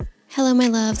Hello, my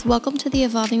loves. Welcome to the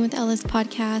Evolving with Ellis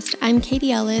podcast. I'm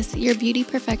Katie Ellis, your beauty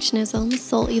perfectionism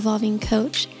soul evolving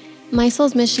coach. My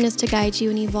soul's mission is to guide you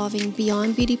in evolving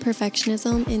beyond beauty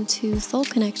perfectionism into soul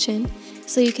connection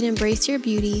so you can embrace your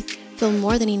beauty, feel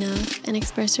more than enough, and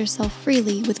express yourself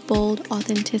freely with bold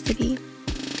authenticity.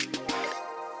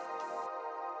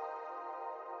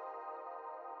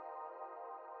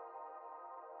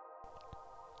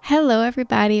 Hello,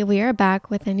 everybody. We are back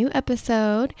with a new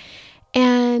episode.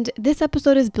 And this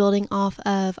episode is building off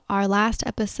of our last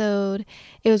episode.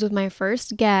 It was with my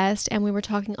first guest, and we were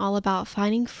talking all about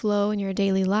finding flow in your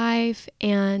daily life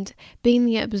and being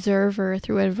the observer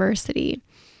through adversity.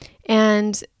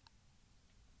 And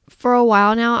for a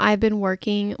while now, I've been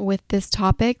working with this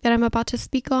topic that I'm about to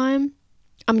speak on.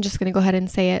 I'm just going to go ahead and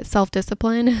say it,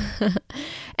 self-discipline.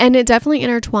 And it definitely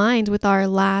intertwined with our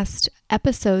last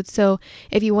episode. So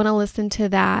if you want to listen to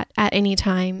that at any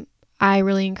time, I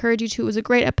really encourage you to. It was a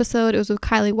great episode. It was with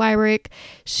Kylie Wyrick.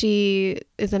 She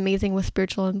is amazing with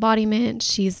spiritual embodiment.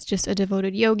 She's just a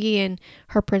devoted yogi, and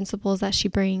her principles that she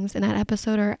brings in that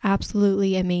episode are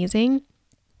absolutely amazing.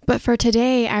 But for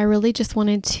today, I really just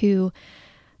wanted to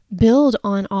build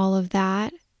on all of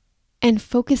that and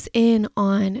focus in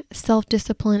on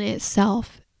self-discipline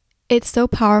itself. It's so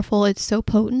powerful. It's so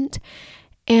potent.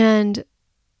 And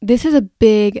this is a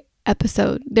big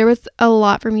episode. There was a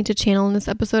lot for me to channel in this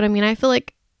episode. I mean, I feel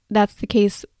like that's the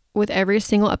case with every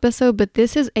single episode, but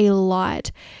this is a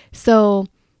lot. So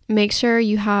make sure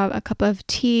you have a cup of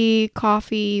tea,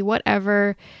 coffee,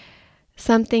 whatever,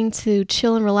 something to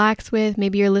chill and relax with.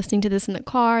 Maybe you're listening to this in the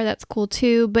car. That's cool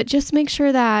too. But just make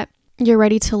sure that you're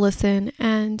ready to listen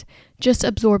and just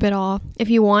absorb it all. If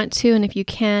you want to, and if you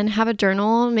can, have a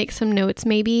journal, make some notes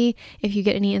maybe if you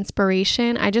get any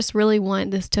inspiration. I just really want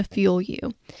this to fuel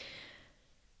you.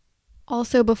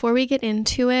 Also, before we get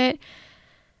into it,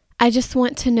 I just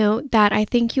want to note that I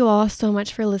thank you all so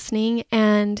much for listening.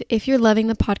 And if you're loving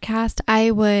the podcast,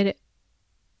 I would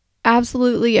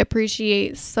absolutely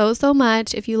appreciate so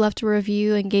much if you left a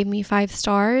review and gave me 5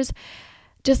 stars.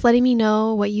 Just letting me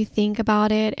know what you think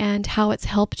about it and how it's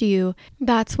helped you.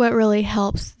 That's what really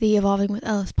helps the Evolving with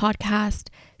Ellis podcast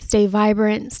stay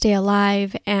vibrant, stay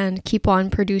alive, and keep on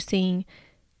producing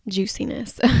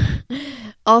juiciness.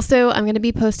 Also, I'm going to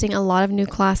be posting a lot of new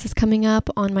classes coming up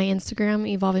on my Instagram,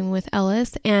 Evolving with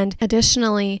Ellis. And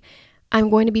additionally, I'm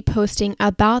going to be posting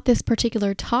about this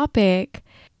particular topic.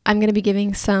 I'm going to be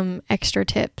giving some extra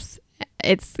tips.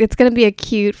 It's going to be a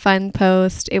cute, fun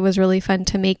post. It was really fun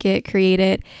to make it, create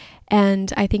it,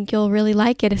 and I think you'll really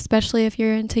like it, especially if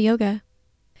you're into yoga.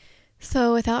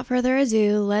 So without further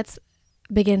ado, let's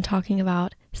begin talking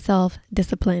about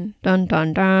self-discipline. Dun,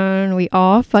 dun, dun. We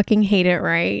all fucking hate it,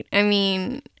 right? I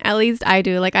mean, at least I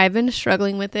do. Like, I've been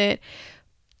struggling with it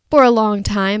for a long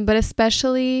time, but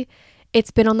especially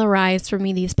it's been on the rise for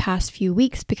me these past few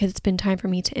weeks because it's been time for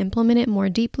me to implement it more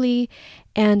deeply.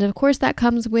 And of course, that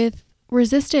comes with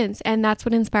resistance. And that's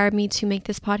what inspired me to make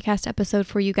this podcast episode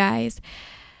for you guys.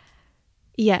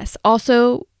 Yes.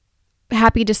 Also,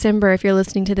 happy December if you're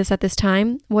listening to this at this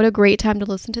time. What a great time to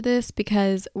listen to this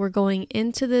because we're going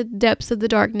into the depths of the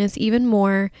darkness even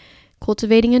more,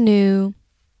 cultivating anew.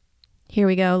 Here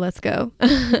we go. Let's go.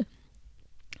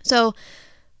 So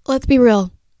let's be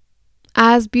real.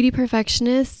 As beauty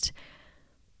perfectionists,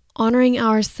 honoring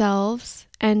ourselves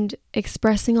and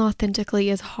expressing authentically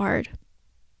is hard.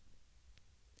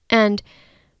 And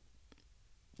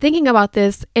thinking about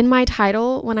this, in my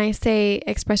title, when I say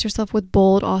express yourself with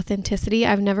bold authenticity,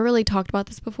 I've never really talked about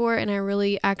this before, and I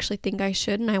really actually think I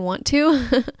should, and I want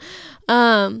to.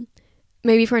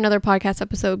 Maybe for another podcast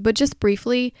episode, but just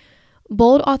briefly,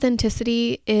 bold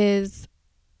authenticity is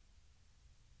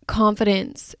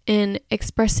confidence in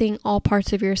expressing all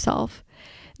parts of yourself,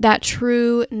 that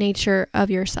true nature of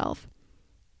yourself.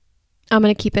 I'm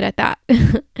going to keep it at that.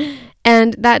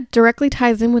 And that directly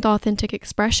ties in with authentic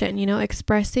expression,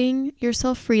 expressing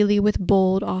yourself freely with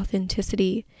bold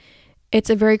authenticity. It's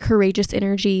a very courageous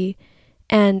energy,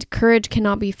 and courage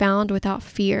cannot be found without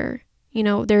fear.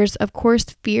 There's, of course,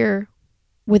 fear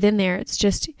within there. It's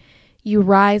just you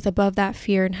rise above that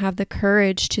fear and have the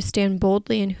courage to stand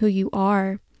boldly in who you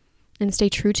are and stay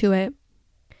true to it.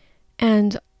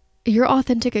 And your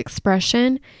authentic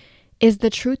expression is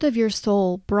the truth of your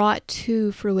soul brought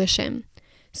to fruition.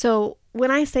 So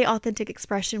when I say authentic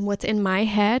expression, what's in my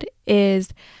head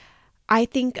is I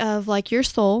think of like your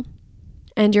soul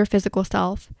and your physical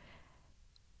self.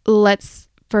 Let's,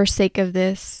 for sake of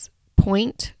this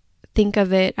point, think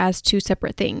of it as 2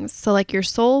 separate things. So like your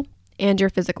soul and your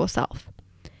physical self.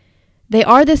 They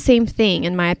are the same thing,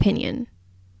 in my opinion.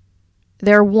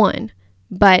 They're one,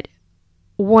 but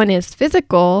one is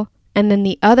physical And then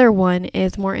the other one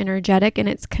is more energetic and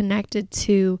it's connected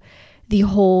to the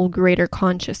whole greater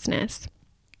consciousness.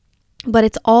 But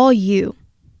it's all you.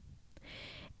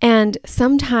 And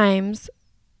sometimes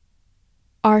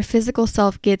our physical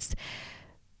self gets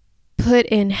put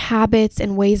in habits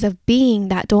and ways of being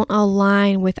that don't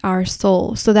align with our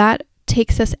soul. So that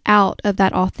takes us out of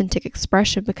that authentic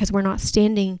expression because we're not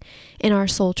standing in our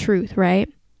soul truth, right?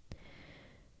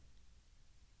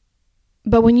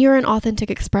 But when you're in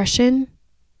authentic expression,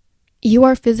 you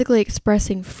are physically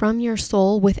expressing from your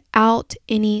soul without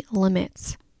any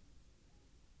limits.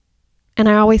 And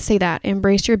I always say that,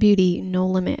 embrace your beauty, no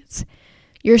limits.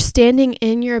 You're standing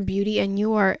in your beauty and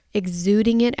you are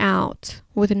exuding it out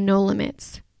with no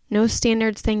limits. No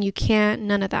standards saying you can't,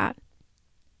 none of that.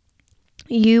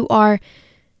 You are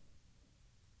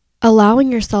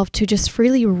allowing yourself to just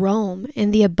freely roam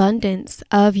in the abundance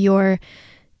of your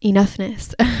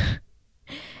enoughness.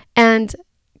 And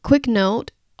quick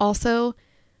note, also,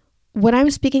 when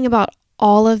I'm speaking about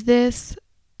all of this,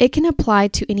 it can apply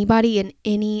to anybody in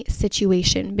any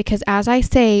situation. Because as I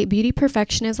say, beauty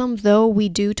perfectionism, though we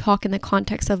do talk in the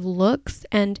context of looks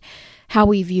and how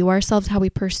we view ourselves, how we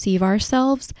perceive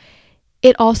ourselves,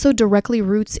 it also directly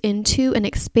roots into and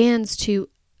expands to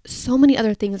so many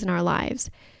other things in our lives.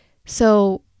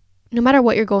 So no matter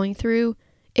what you're going through,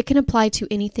 it can apply to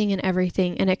anything and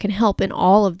everything, and it can help in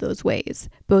all of those ways,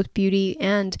 both beauty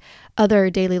and other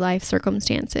daily life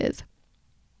circumstances.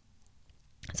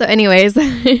 So anyways,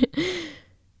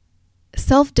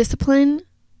 self-discipline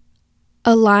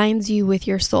aligns you with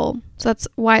your soul. So that's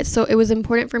why it was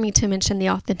important for me to mention the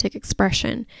authentic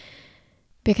expression,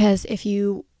 because if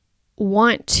you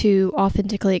want to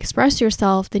authentically express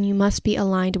yourself, then you must be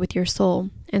aligned with your soul,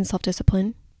 and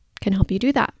self-discipline can help you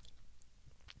do that.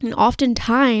 And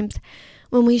oftentimes,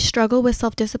 when we struggle with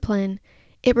self-discipline,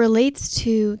 it relates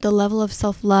to the level of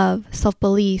self-love,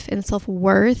 self-belief, and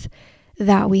self-worth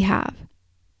that we have.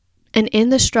 And in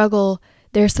the struggle,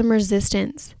 there's some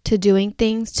resistance to doing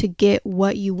things to get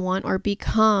what you want or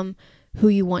become who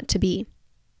you want to be.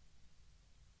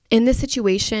 In this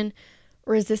situation,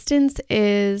 resistance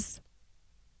is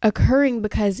occurring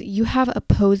because you have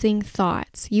opposing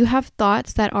thoughts. You have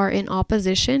thoughts that are in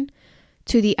opposition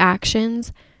to the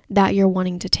actions that you're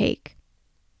wanting to take.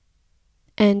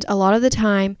 And a lot of the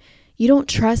time, you don't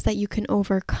trust that you can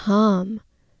overcome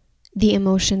the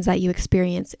emotions that you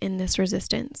experience in this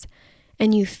resistance.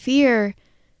 And you fear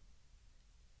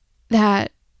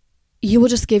that you will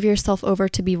just give yourself over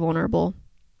to be vulnerable.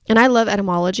 And I love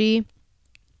etymology,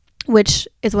 which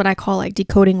is what I call like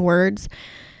decoding words.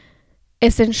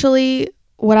 Essentially,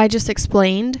 what I just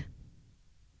explained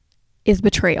is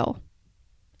betrayal.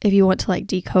 If you want to like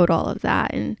decode all of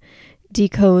that and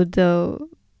decode the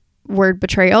word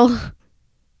betrayal,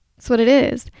 that's what it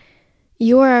is.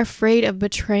 You are afraid of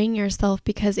betraying yourself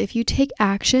because if you take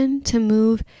action to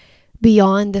move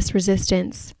beyond this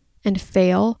resistance and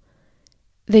fail,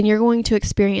 then you're going to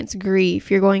experience grief.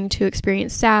 You're going to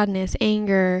experience sadness,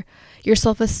 anger. Your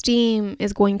self-esteem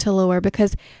is going to lower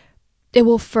because it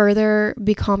will further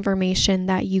be confirmation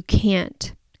that you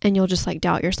can't, and you'll just like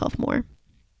doubt yourself more.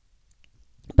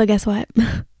 But guess what?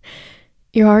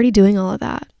 You're already doing all of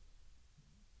that.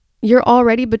 You're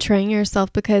already betraying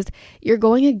yourself because you're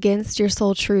going against your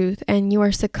soul truth and you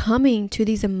are succumbing to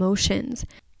these emotions.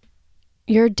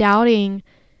 You're doubting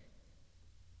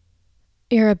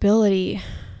your ability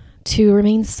to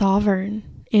remain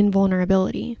sovereign in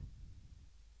vulnerability.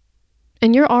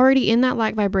 And you're already in that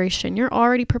lack vibration. You're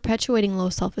already perpetuating low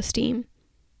self-esteem.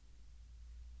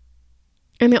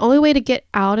 And the only way to get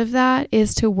out of that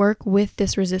is to work with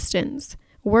this resistance.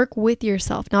 Work with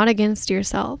yourself, not against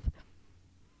yourself.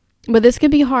 But this can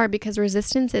be hard because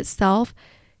resistance itself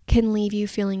can leave you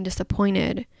feeling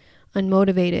disappointed,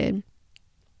 unmotivated,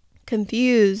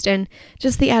 confused, and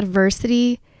just the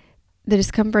adversity, the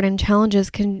discomfort and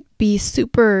challenges can be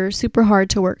super, super hard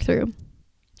to work through.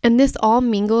 And this all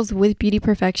mingles with beauty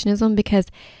perfectionism because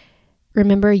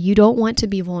remember, you don't want to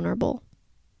be vulnerable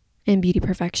in beauty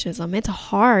perfectionism. It's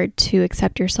hard to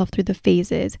accept yourself through the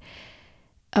phases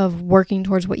of working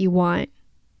towards what you want.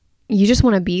 You just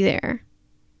want to be there.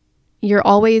 You're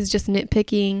always just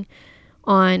nitpicking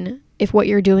on if what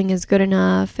you're doing is good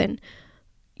enough, and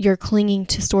you're clinging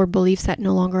to stored beliefs that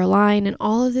no longer align, and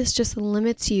all of this just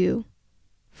limits you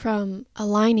from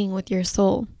aligning with your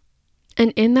soul.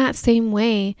 And in that same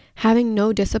way, having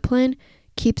no discipline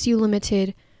keeps you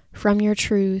limited from your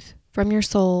truth, from your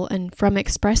soul, and from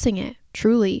expressing it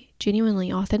truly,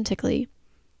 genuinely, authentically.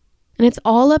 And it's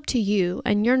all up to you,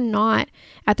 and you're not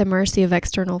at the mercy of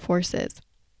external forces.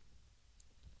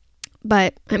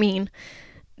 But, I mean,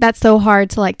 that's so hard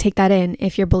to like take that in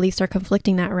if your beliefs are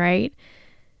conflicting that, right?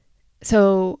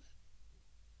 So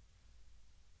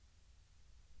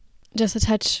just to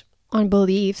touch on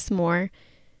beliefs more,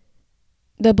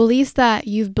 the beliefs that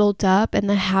you've built up and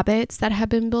the habits that have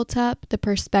been built up, the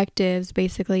perspectives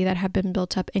basically that have been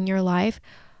built up in your life,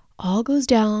 all goes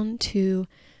down to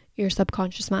your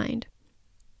subconscious mind.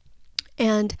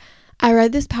 And I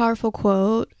read this powerful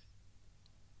quote.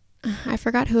 I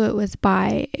forgot who it was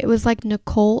by. It was like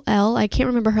Nicole L. I can't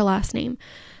remember her last name.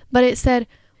 But it said,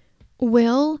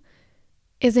 will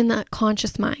is in the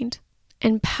conscious mind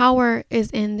and power is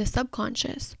in the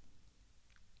subconscious.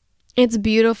 It's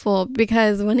beautiful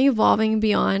because when evolving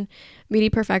beyond beauty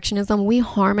perfectionism, we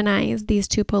harmonize these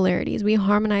two polarities. We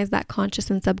harmonize that conscious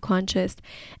and subconscious.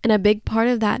 And a big part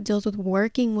of that deals with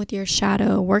working with your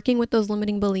shadow, working with those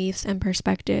limiting beliefs and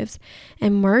perspectives,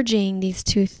 and merging these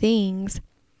two things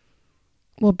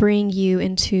will bring you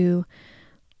into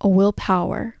a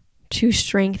willpower to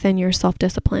strengthen your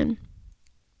self-discipline.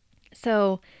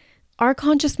 So our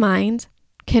conscious mind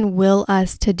can will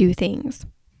us to do things.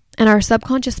 And our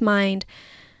subconscious mind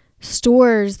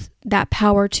stores that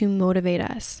power to motivate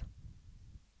us.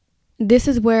 This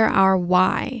is where our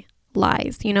why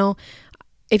lies. You know,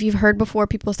 if you've heard before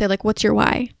people say like, what's your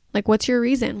why? Like, what's your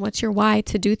reason? What's your why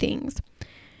to do things?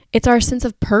 It's our sense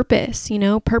of purpose,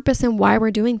 purpose and why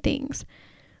we're doing things.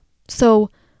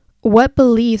 So what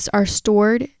beliefs are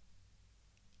stored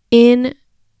in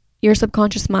your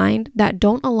subconscious mind that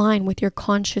don't align with your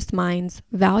conscious mind's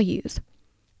values?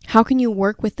 How can you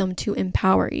work with them to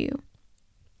empower you?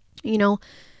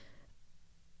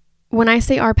 When I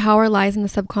say our power lies in the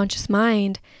subconscious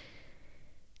mind,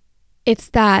 it's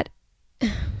that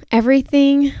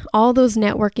everything, all those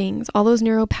networkings, all those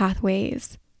neural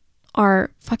pathways are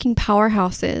fucking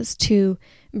powerhouses to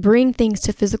bring things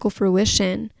to physical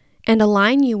fruition and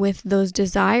align you with those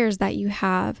desires that you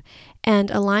have and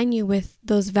align you with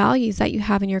those values that you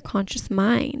have in your conscious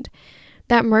mind.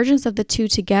 That mergence of the two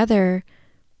together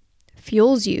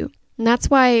fuels you. And that's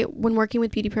why when working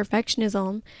with beauty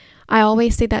perfectionism, I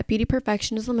always say that beauty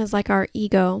perfectionism is like our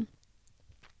ego.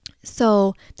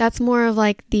 So that's more of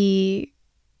like the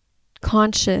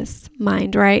conscious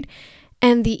mind, right?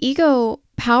 And the ego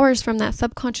powers from that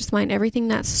subconscious mind, everything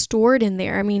that's stored in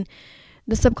there. I mean,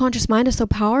 the subconscious mind is so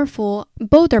powerful.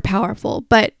 Both are powerful,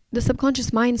 but the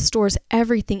subconscious mind stores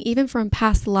everything, even from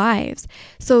past lives.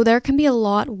 So there can be a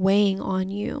lot weighing on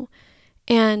you.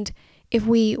 And if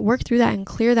we work through that and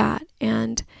clear that,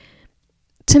 and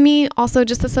to me, also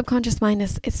just the subconscious mind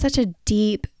it's such a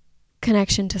deep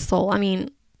connection to soul. I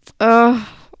mean,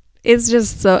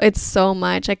 it's so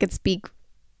much. I could speak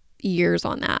years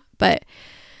on that, but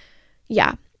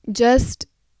yeah, just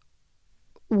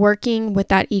working with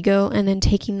that ego and then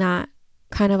taking that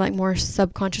kind of like more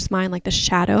subconscious mind, like the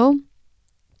shadow,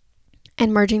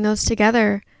 and merging those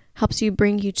together helps you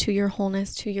bring you to your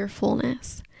wholeness, to your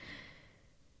fullness.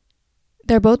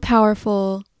 They're both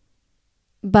powerful,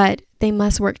 but they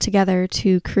must work together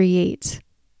to create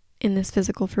in this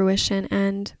physical fruition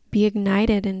and be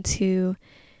ignited into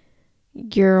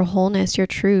your wholeness, your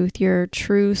truth, your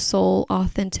true soul,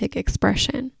 authentic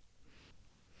expression.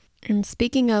 And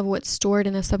speaking of what's stored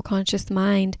in the subconscious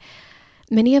mind,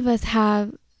 many of us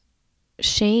have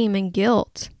shame and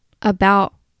guilt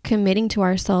about committing to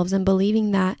ourselves and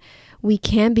believing that we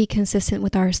can be consistent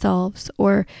with ourselves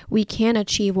or we can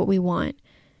achieve what we want.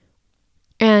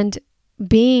 And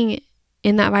being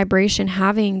in that vibration,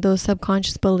 having those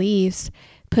subconscious beliefs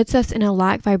puts us in a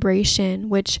lack vibration,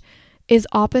 which is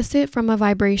opposite from a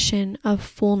vibration of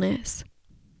fullness.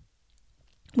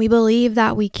 We believe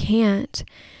that we can't,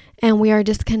 and we are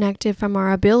disconnected from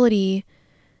our ability,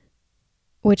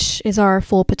 which is our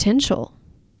full potential.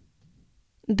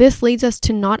 This leads us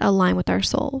to not align with our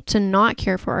soul, to not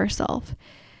care for ourselves,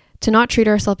 to not treat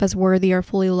ourselves as worthy or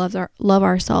fully love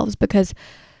ourselves, because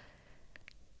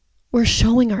we're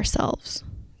showing ourselves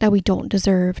that we don't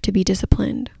deserve to be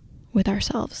disciplined with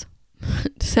ourselves.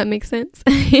 Does that make sense?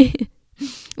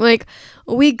 Like,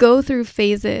 we go through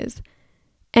phases,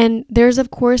 and there's of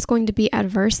course going to be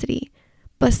adversity,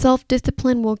 but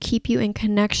self-discipline will keep you in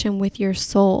connection with your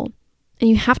soul, and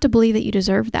you have to believe that you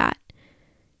deserve that.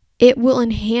 It will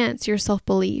enhance your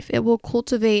self-belief. It will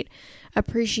cultivate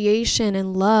appreciation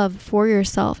and love for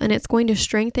yourself, and it's going to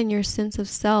strengthen your sense of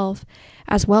self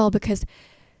as well, because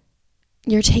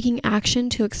you're taking action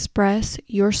to express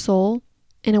your soul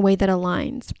in a way that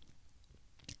aligns.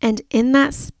 And in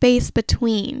that space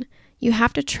between, you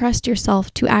have to trust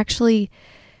yourself to actually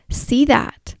see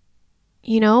that.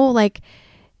 Like,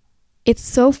 it's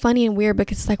so funny and weird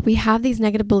because it's like we have these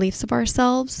negative beliefs of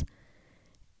ourselves,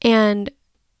 and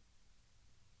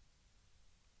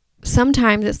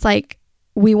sometimes it's like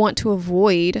we want to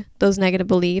avoid those negative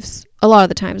beliefs. A lot of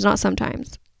the times, not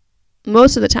sometimes.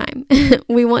 Most of the time,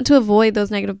 we want to avoid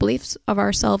those negative beliefs of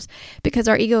ourselves because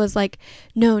our ego is like,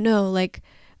 no, like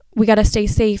we got to stay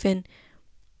safe. And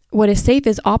what is safe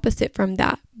is opposite from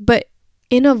that. But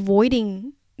in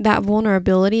avoiding that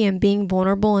vulnerability and being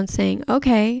vulnerable and saying,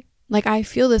 okay, like I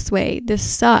feel this way, this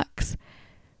sucks,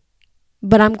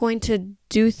 but I'm going to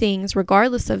do things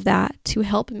regardless of that to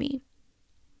help me.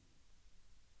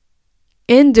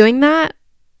 In doing that,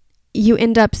 you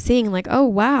end up seeing like, oh,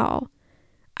 wow,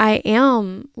 I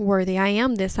am worthy. I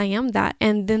am this, I am that.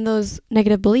 And then those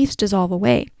negative beliefs dissolve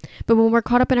away. But when we're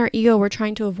caught up in our ego, we're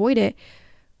trying to avoid it.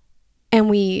 And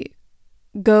we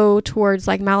go towards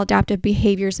like maladaptive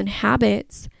behaviors and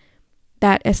habits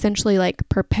that essentially like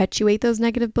perpetuate those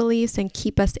negative beliefs and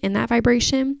keep us in that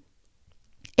vibration.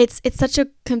 It's such a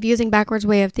confusing backwards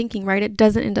way of thinking, right? It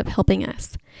doesn't end up helping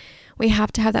us. We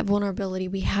have to have that vulnerability.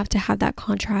 We have to have that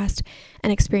contrast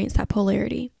and experience that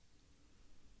polarity.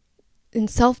 And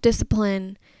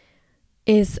self-discipline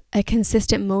is a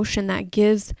consistent motion that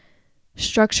gives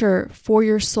structure for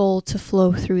your soul to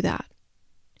flow through that.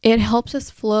 It helps us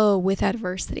flow with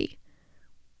adversity.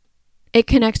 It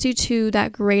connects you to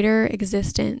that greater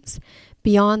existence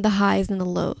beyond the highs and the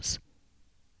lows.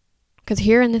 Because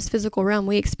here in this physical realm,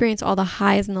 we experience all the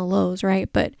highs and the lows,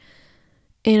 right? But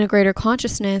in a greater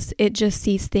consciousness, it just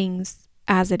sees things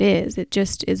as it is. It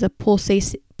just is a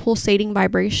pulsating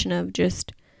vibration of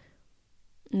just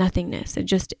nothingness. It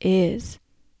just is.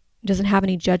 It doesn't have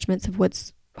any judgments of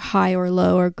what's high or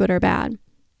low or good or bad.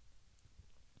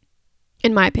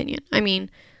 In my opinion. I mean,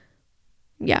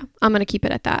 yeah, I'm going to keep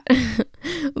it at that.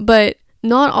 But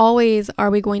not always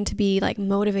are we going to be like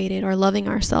motivated or loving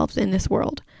ourselves in this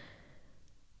world.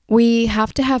 We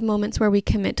have to have moments where we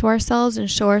commit to ourselves and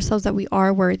show ourselves that we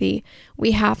are worthy.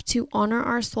 We have to honor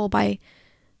our soul by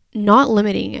not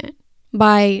limiting it,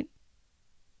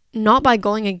 not by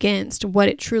going against what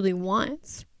it truly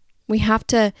wants. We have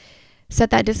to set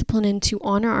that discipline in to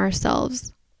honor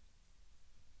ourselves.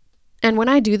 And when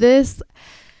I do this,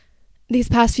 these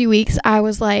past few weeks, I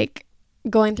was like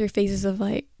going through phases of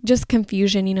like just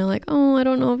confusion, like, oh, I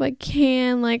don't know if I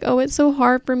can, like, oh, it's so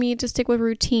hard for me to stick with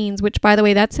routines, which by the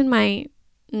way, that's in my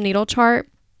natal chart.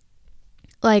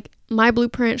 Like my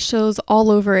blueprint shows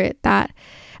all over it that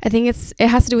I think it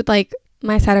has to do with like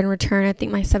my Saturn return, I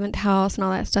think my 7th house and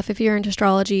all that stuff. If you're into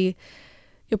astrology,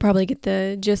 you'll probably get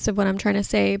the gist of what I'm trying to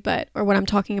say, or what I'm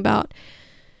talking about.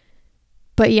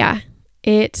 But yeah,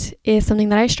 it is something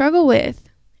that I struggle with.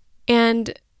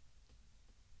 And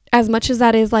as much as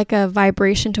that is like a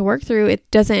vibration to work through, it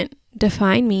doesn't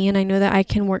define me. And I know that I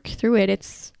can work through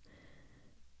it.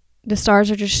 The stars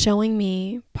are just showing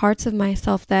me parts of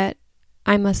myself that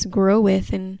I must grow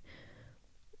with and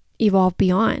evolve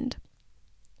beyond.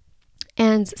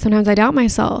 And sometimes I doubt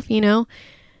myself, and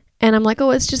I'm like,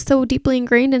 oh, it's just so deeply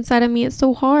ingrained inside of me. It's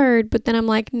so hard. But then I'm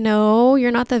like, no,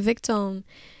 you're not the victim.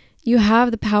 You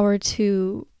have the power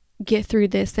to get through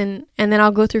this. And then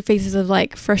I'll go through phases of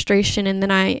like frustration, and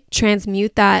then I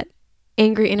transmute that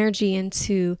angry energy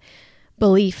into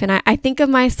belief. And I think of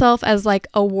myself as like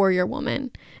a warrior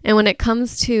woman. And when it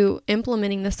comes to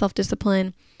implementing the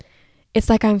self-discipline, it's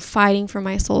like I'm fighting for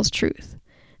my soul's truth.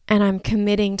 And I'm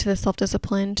committing to the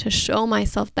self-discipline to show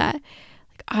myself that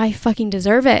like, I fucking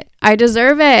deserve it. I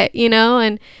deserve it,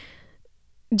 and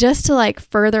just to like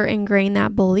further ingrain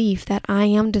that belief that I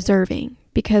am deserving.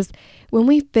 Because when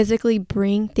we physically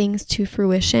bring things to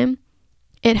fruition,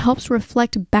 it helps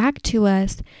reflect back to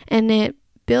us, and it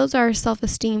builds our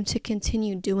self-esteem to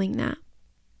continue doing that.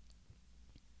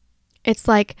 It's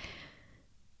like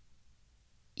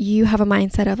you have a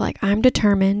mindset of like, I'm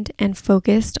determined and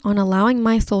focused on allowing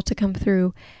my soul to come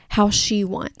through how she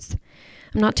wants.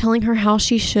 I'm not telling her how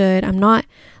she should. I'm not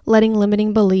letting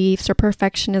limiting beliefs or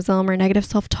perfectionism or negative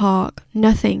self-talk,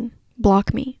 nothing,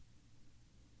 block me.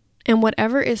 And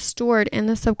whatever is stored in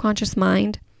the subconscious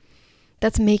mind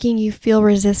that's making you feel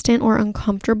resistant or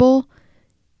uncomfortable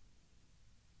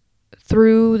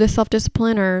through the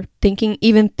self-discipline or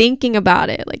thinking about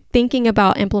it, like thinking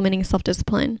about implementing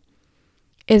self-discipline,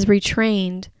 is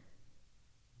retrained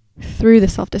through the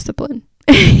self-discipline.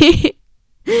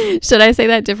 Should I say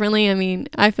that differently? I mean,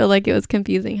 I feel like it was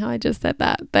confusing how I just said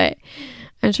that, but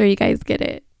I'm sure you guys get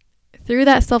it. Through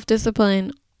that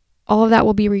self-discipline, all of that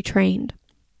will be retrained.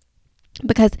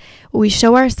 Because we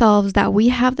show ourselves that we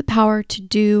have the power to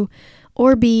do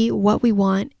or be what we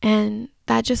want, and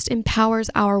that just empowers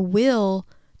our will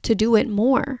to do it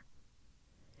more.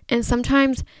 And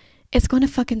sometimes it's going to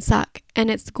fucking suck,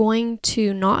 and it's going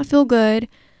to not feel good,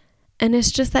 and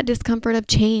it's just that discomfort of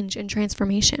change and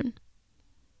transformation.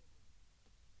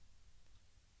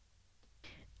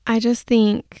 I just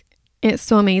think it's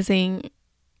so amazing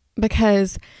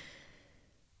because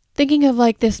thinking of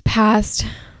like this past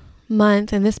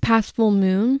month and this past full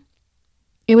moon,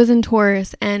 it was in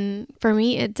Taurus, and for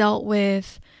me it dealt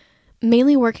with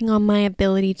mainly working on my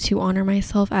ability to honor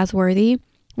myself as worthy,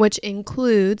 which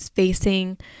includes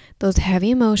facing those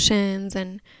heavy emotions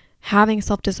and having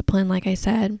self-discipline, like I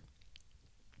said,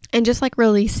 and just like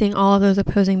releasing all of those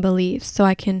opposing beliefs so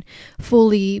I can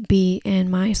fully be in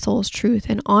my soul's truth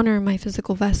and honor my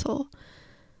physical vessel.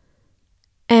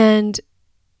 And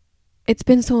it's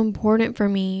been so important for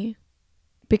me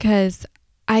because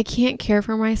I can't care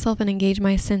for myself and engage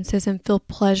my senses and feel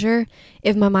pleasure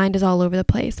if my mind is all over the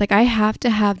place. Like, I have to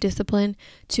have discipline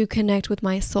to connect with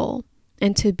my soul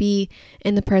and to be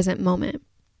in the present moment.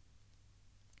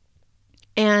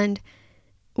 And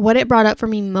what it brought up for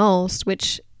me most,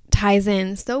 which ties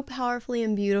in so powerfully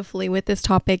and beautifully with this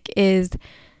topic, is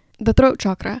the throat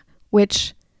chakra,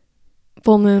 which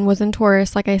full moon was in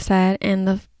Taurus, like I said, and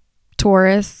the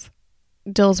Taurus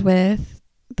deals with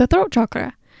the throat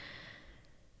chakra.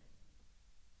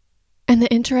 And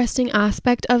the interesting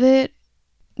aspect of it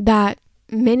that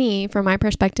many, from my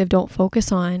perspective, don't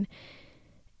focus on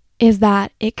is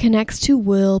that it connects to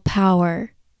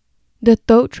willpower. The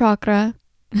throat chakra,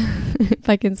 if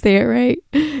I can say it right,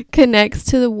 connects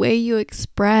to the way you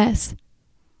express.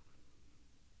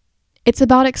 It's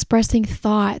about expressing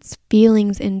thoughts,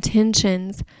 feelings,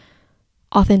 intentions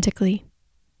authentically.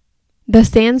 The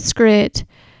Sanskrit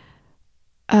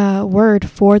word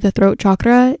for the throat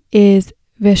chakra is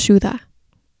Vishuddha.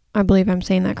 I believe I'm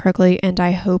saying that correctly, and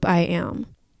I hope I am.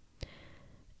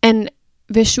 And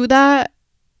Vishuddha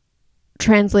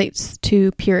translates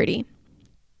to purity.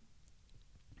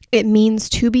 It means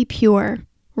to be pure,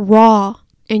 raw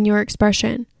in your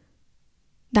expression.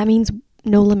 That means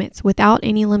no limits, without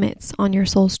any limits on your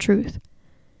soul's truth.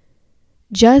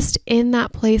 Just in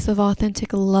that place of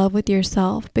authentic love with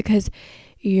yourself, because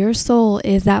your soul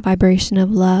is that vibration of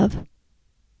love.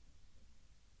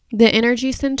 The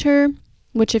energy center,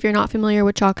 which if you're not familiar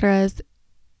with chakras,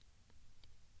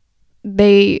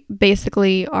 they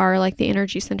basically are like the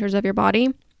energy centers of your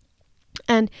body.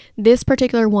 And this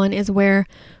particular one is where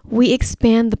we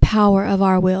expand the power of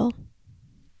our will.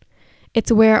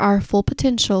 It's where our full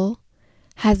potential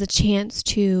has a chance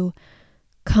to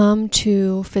come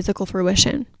to physical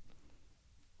fruition.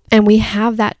 And we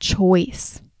have that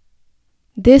choice.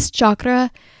 This chakra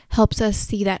helps us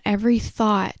see that every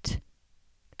thought,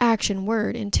 action,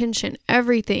 word, intention,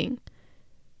 everything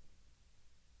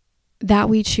that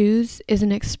we choose is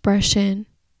an expression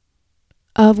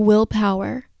of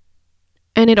willpower,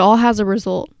 and it all has a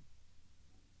result.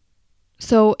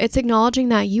 So it's acknowledging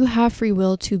that you have free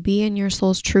will to be in your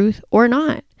soul's truth or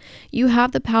not. You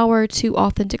have the power to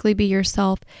authentically be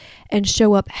yourself and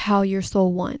show up how your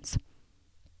soul wants.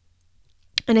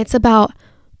 And it's about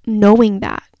knowing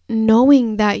that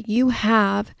you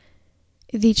have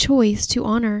the choice to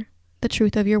honor the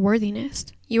truth of your worthiness.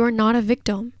 You are not a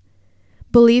victim.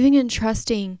 Believing and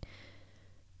trusting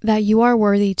that you are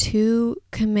worthy to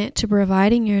commit to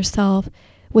providing yourself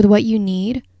with what you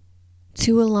need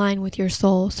to align with your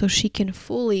soul so she can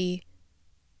fully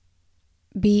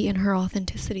be in her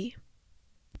authenticity.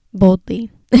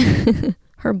 Boldly.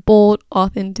 Her bold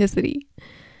authenticity.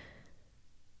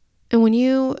 And when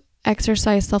you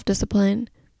exercise self-discipline,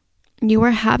 you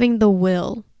are having the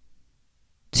will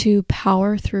to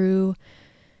power through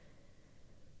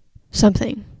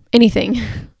something, anything,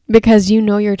 because you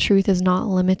know your truth is not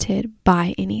limited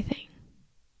by anything.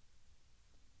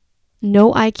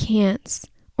 No I can'ts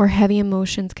or heavy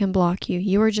emotions can block you.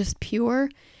 You are just pure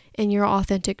in your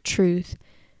authentic truth,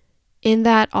 in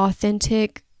that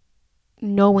authentic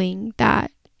knowing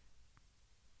that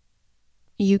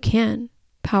you can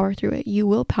power through it. You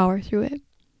will power through it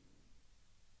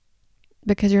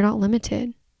because you're not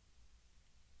limited.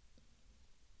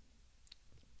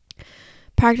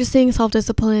 Practicing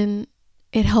self-discipline,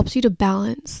 it helps you to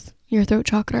balance your throat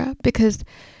chakra because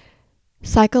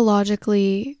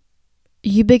psychologically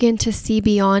you begin to see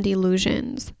beyond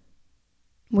illusions.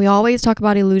 We always talk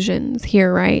about illusions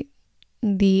here, right?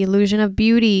 The illusion of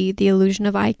beauty, the illusion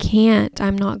of I can't,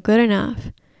 I'm not good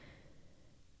enough.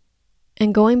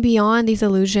 And going beyond these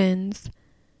illusions,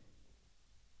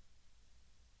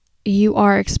 you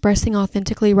are expressing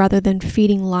authentically rather than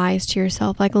feeding lies to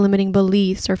yourself, like limiting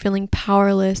beliefs or feeling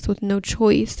powerless with no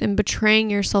choice and betraying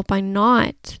yourself by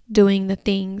not doing the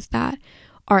things that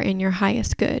are in your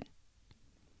highest good.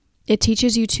 It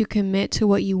teaches you to commit to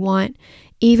what you want,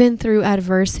 even through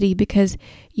adversity, because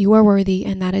you are worthy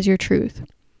and that is your truth.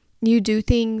 You do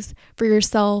things for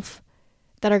yourself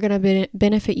that are going to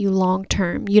benefit you long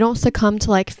term. You don't succumb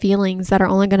to like feelings that are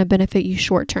only going to benefit you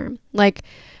short term. Like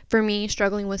for me,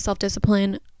 struggling with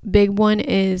self-discipline, big one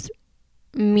is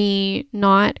me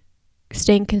not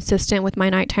staying consistent with my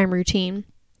nighttime routine.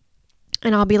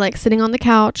 And I'll be like sitting on the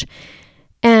couch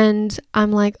and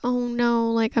I'm like, oh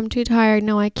no, like I'm too tired.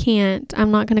 No, I can't.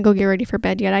 I'm not going to go get ready for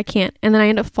bed yet. I can't. And then I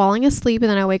end up falling asleep, and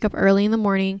then I wake up early in the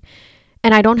morning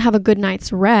and I don't have a good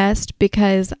night's rest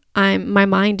because my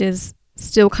mind is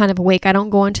still kind of awake. I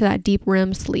don't go into that deep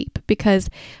REM sleep because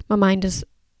my mind is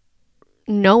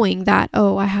knowing that,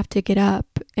 oh, I have to get up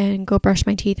and go brush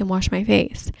my teeth and wash my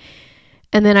face.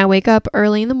 And then I wake up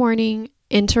early in the morning,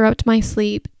 interrupt my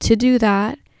sleep to do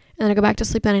that, and then I go back to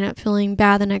sleep and I end up feeling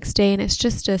bad the next day, and it's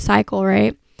just a cycle,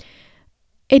 right?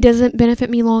 It doesn't benefit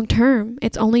me long term.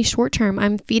 It's only short term.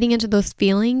 I'm feeding into those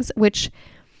feelings, which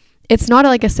it's not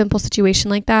like a simple situation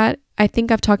like that. I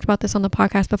think I've talked about this on the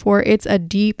podcast before. It's a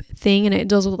deep thing, and it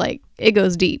deals with it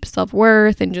goes deep,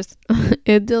 self-worth, and just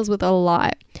it deals with a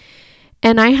lot.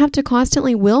 And I have to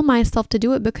constantly will myself to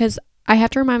do it because I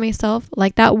have to remind myself,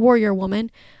 like that warrior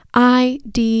woman, I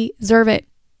deserve it.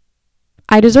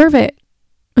 I deserve it.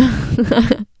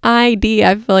 I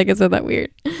feel like I said that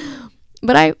weird.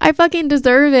 But I fucking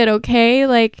deserve it, okay?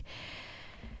 Like,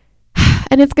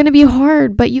 and it's going to be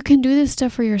hard, but you can do this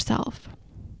stuff for yourself.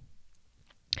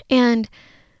 And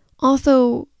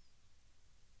also,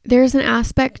 there's an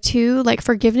aspect too, like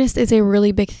forgiveness is a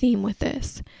really big theme with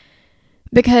this.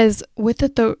 Because with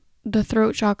the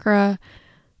throat chakra,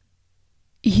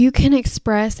 you can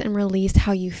express and release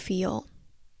how you feel.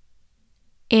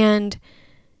 And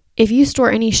if you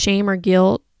store any shame or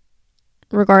guilt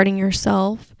regarding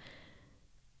yourself,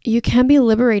 you can be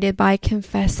liberated by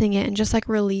confessing it and just like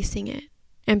releasing it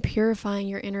and purifying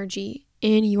your energy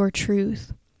in your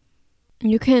truth.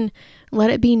 You can let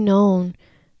it be known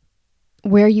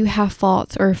where you have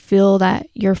faults or feel that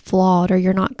you're flawed or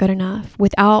you're not good enough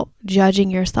without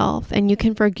judging yourself. And you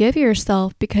can forgive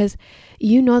yourself because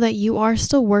you know that you are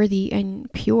still worthy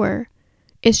and pure.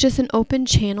 It's just an open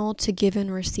channel to give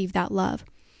and receive that love.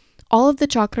 All of the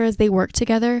chakras, they work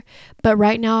together. But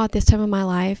right now at this time of my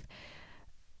life,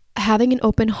 having an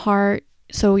open heart,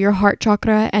 so your heart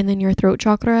chakra and then your throat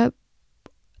chakra,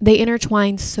 they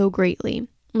intertwine so greatly.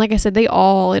 Like I said, it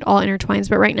all intertwines.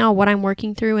 But right now, what I'm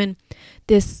working through and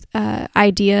this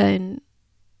idea and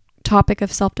topic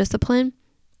of self-discipline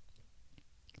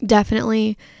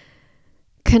definitely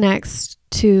connects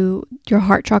to your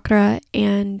heart chakra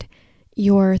and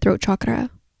your throat chakra.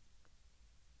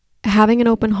 Having an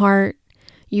open heart,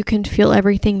 you can feel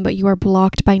everything, but you are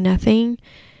blocked by nothing.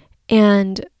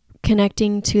 And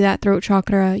connecting to that throat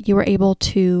chakra, you are able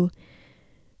to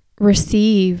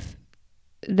receive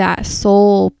that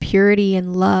soul purity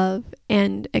and love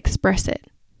and express it.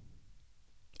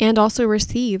 And also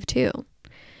receive too.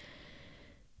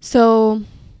 So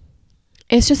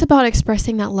it's just about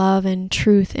expressing that love and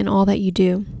truth in all that you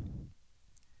do.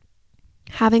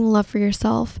 Having love for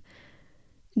yourself,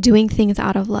 doing things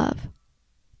out of love,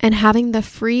 and having the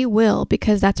free will,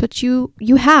 because that's what you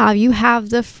have. You have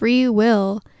the free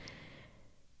will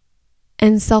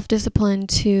and self-discipline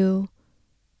to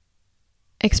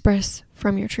express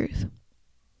from your truth.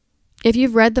 If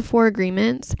you've read the 4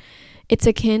 agreements, it's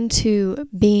akin to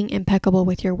being impeccable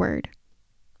with your word,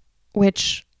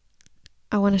 which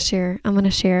I'm going to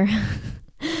share.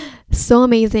 So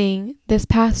amazing. This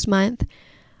past month,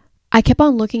 I kept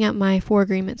on looking at my 4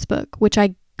 agreements book, which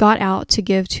I got out to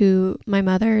give to my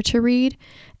mother to read,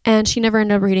 and she never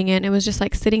ended up reading it. It was just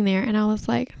like sitting there, and I was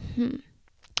like,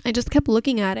 I just kept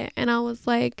looking at it, and I was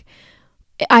like,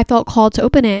 I felt called to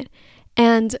open it.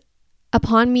 And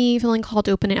upon me feeling called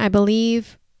to open it, I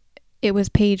believe it was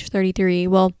page 33,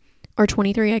 or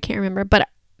 23, I can't remember, but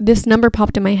this number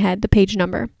popped in my head, the page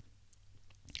number.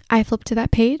 I flipped to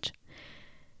that page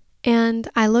and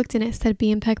I looked, and it said,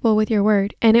 be impeccable with your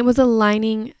word. And it was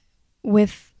aligning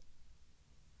with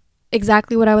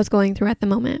exactly what I was going through at the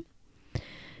moment.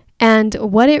 And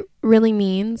what it really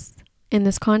means in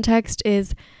this context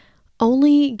is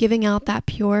only giving out that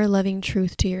pure, loving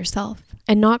truth to yourself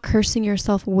and not cursing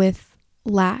yourself with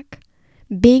lack.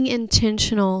 Being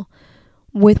intentional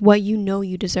with what you know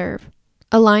you deserve.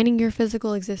 Aligning your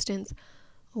physical existence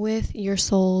with your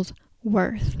soul's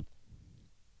worth.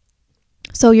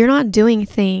 So you're not doing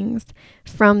things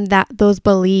from those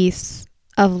beliefs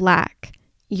of lack.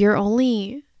 You're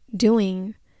only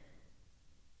doing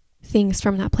things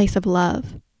from that place of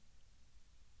love.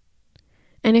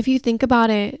 And if you think about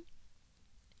it,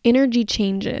 energy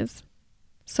changes.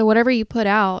 So whatever you put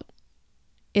out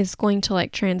is going to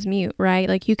transmute,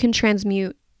 right? You can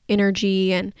transmute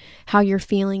energy and how you're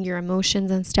feeling, your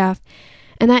emotions and stuff.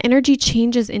 And that energy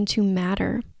changes into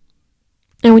matter.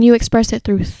 And when you express it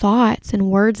through thoughts and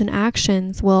words and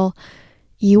actions, well,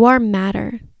 you are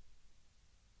matter,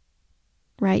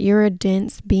 right? You're a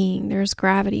dense being. There's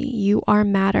gravity. You are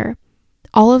matter.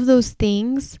 All of those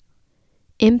things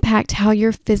impact how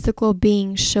your physical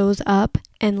being shows up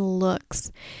and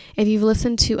looks. If you've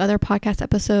listened to other podcast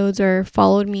episodes or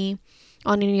followed me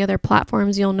on any other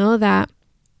platforms, you'll know that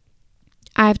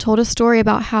I've told a story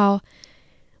about how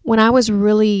when I was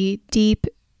really deep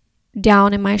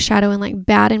down in my shadow and like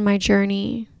bad in my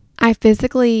journey, I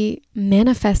physically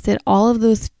manifested all of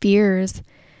those fears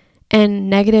and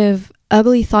negative,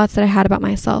 ugly thoughts that I had about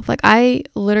myself. Like I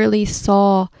literally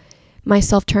saw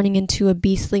myself turning into a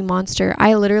beastly monster.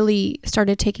 I literally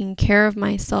started taking care of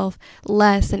myself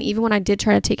less. And even when I did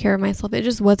try to take care of myself, it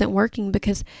just wasn't working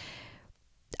because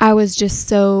I was just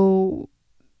so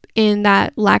in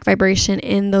that lack vibration,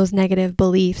 in those negative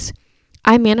beliefs.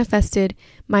 I manifested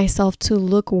myself to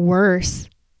look worse.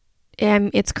 And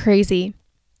it's crazy.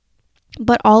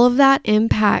 But all of that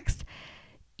impacts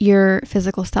your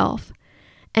physical self.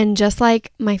 And just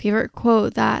like my favorite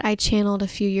quote that I channeled a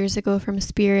few years ago from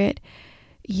Spirit,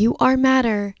 you are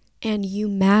matter and you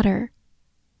matter.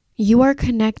 You are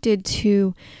connected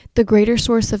to the greater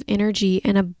source of energy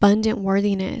and abundant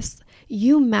worthiness.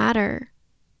 You matter.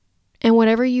 And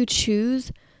whatever you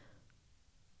choose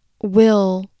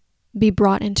will be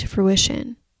brought into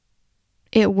fruition.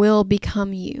 It will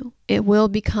become you. It will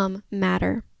become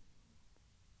matter.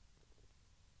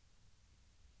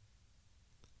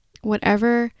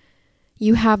 Whatever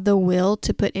you have the will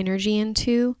to put energy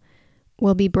into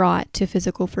will be brought to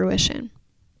physical fruition.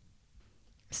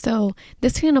 So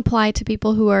this can apply to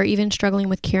people who are even struggling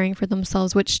with caring for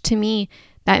themselves, which to me,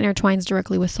 that intertwines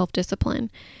directly with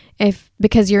self-discipline.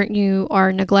 Because you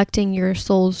are neglecting your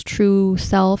soul's true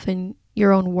self and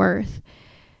your own worth.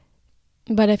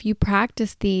 But if you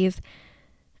practice these,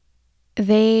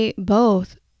 they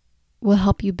both will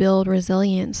help you build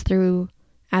resilience through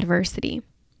adversity.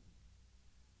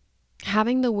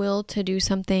 Having the will to do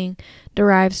something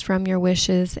derives from your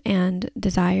wishes and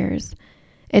desires.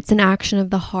 It's an action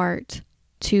of the heart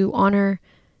to honor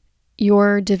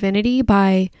your divinity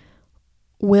by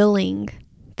willing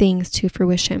things to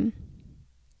fruition,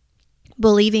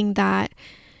 believing that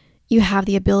you have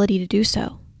the ability to do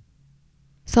so.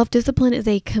 Self-discipline is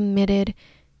a committed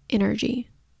energy.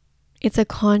 It's a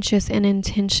conscious and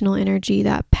intentional energy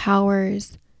that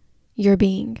powers your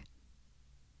being.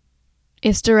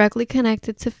 It's directly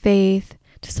connected to faith,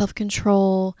 to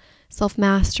self-control,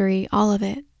 self-mastery, all of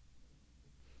it.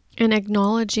 And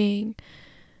acknowledging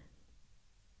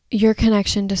your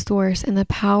connection to Source and the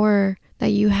power that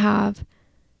you have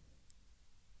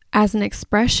as an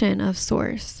expression of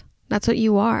Source. That's what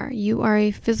you are. You are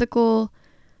a physical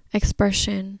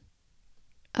expression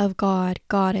of God,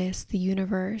 Goddess, the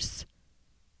universe,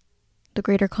 the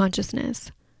greater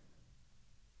consciousness.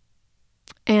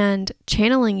 And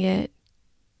channeling it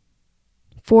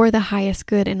for the highest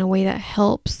good in a way that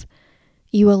helps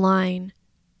you align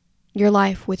your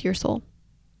life with your soul.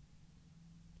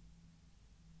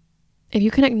 If you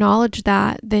can acknowledge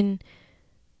that, then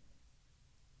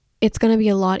it's going to be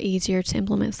a lot easier to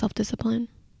implement self-discipline.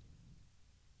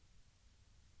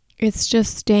 It's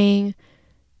just staying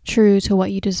true to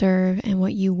what you deserve and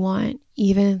what you want,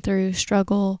 even through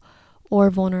struggle or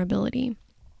vulnerability.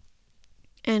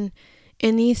 And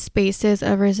in these spaces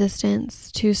of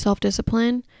resistance to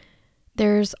self-discipline,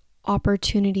 there's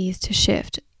opportunities to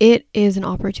shift. It is an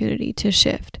opportunity to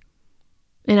shift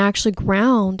and actually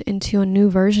ground into a new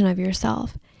version of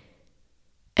yourself.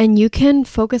 And you can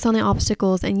focus on the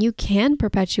obstacles and you can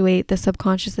perpetuate the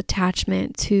subconscious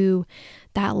attachment to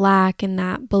that lack and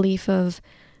that belief of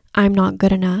I'm not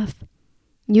good enough.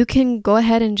 You can go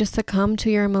ahead and just succumb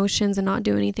to your emotions and not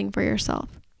do anything for yourself.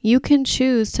 You can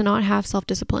choose to not have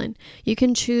self-discipline. You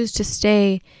can choose to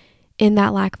stay in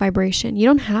that lack vibration. You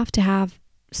don't have to have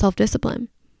self-discipline,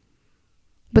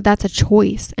 but that's a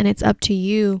choice, and it's up to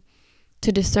you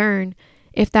to discern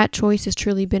if that choice is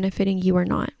truly benefiting you or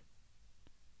not.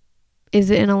 Is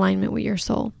it in alignment with your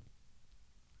soul?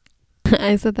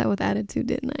 I said that with attitude,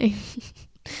 didn't I?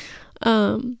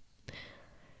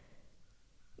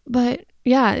 But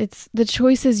yeah, it's the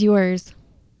choice is yours.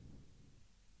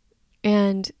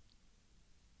 And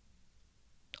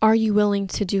are you willing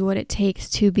to do what it takes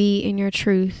to be in your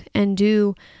truth and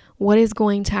do what is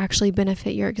going to actually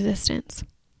benefit your existence?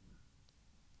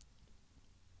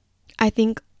 I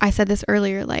think I said this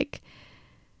earlier, like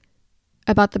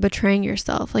about the betraying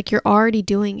yourself, like you're already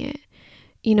doing it.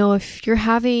 You know, if you're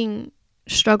having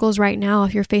struggles right now,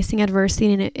 if you're facing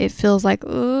adversity and it feels like,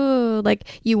 oh,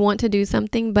 like you want to do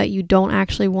something, but you don't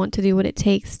actually want to do what it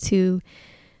takes to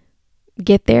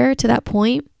get there to that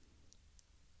point,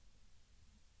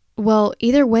 well,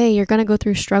 either way, you're going to go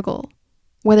through struggle.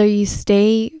 Whether you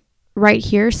stay right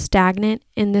here stagnant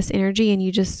in this energy and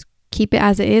you just keep it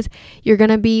as it is, you're going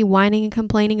to be whining and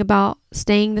complaining about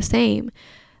staying the same.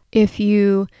 If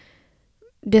you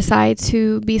decide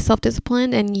to be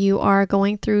self-disciplined and you are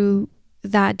going through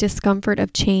that discomfort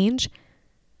of change,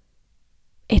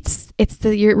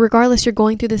 regardless, you're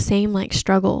going through the same like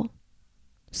struggle.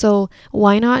 So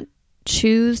why not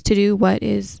choose to do what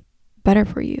is better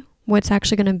for you? What's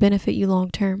actually going to benefit you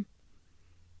long term?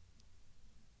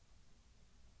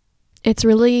 It's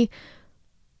really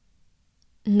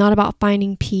not about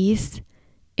finding peace.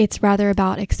 It's rather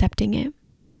about accepting it.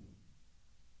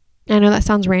 I know that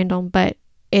sounds random, but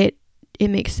it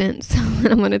makes sense.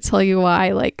 I'm going to tell you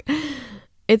why. Like,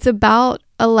 it's about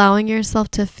allowing yourself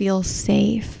to feel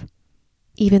safe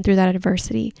even through that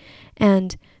adversity,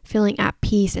 and feeling at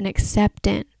peace and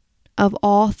acceptant of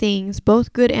all things,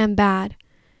 both good and bad,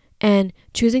 and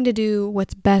choosing to do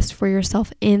what's best for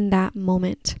yourself in that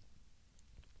moment.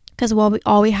 Because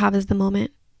all we have is the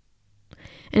moment.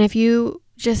 And if you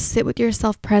just sit with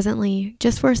yourself presently,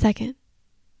 just for a second,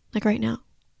 like right now,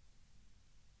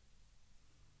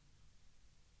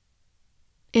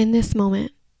 in this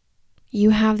moment,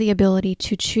 you have the ability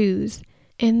to choose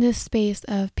in this space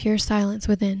of pure silence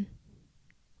within.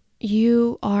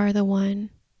 You are the one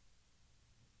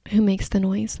who makes the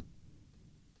noise.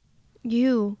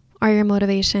 You are your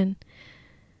motivation.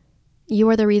 You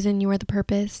are the reason, you are the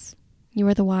purpose, you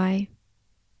are the why.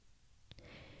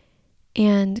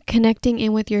 And connecting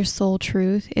in with your soul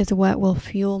truth is what will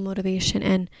fuel motivation,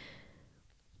 and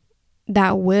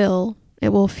it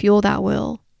will fuel that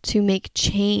will to make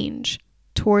change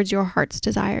towards your heart's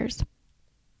desires.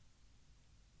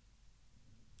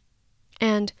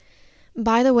 And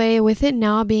by the way, with it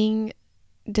now being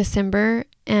December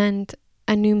and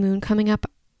a new moon coming up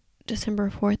December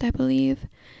 4th, I believe,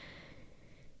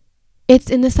 it's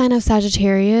in the sign of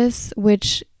Sagittarius,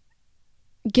 which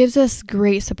gives us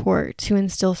great support to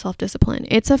instill self-discipline.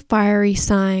 It's a fiery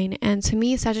sign, and to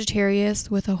me,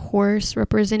 Sagittarius with a horse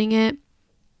representing it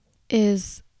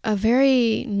is a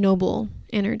very noble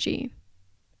energy.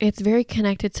 It's very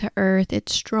connected to earth,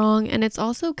 it's strong, and it's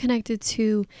also connected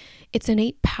to its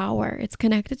innate power. It's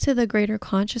connected to the greater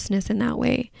consciousness in that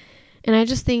way. And I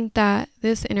just think that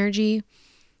this energy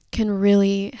can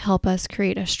really help us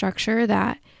create a structure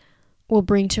that will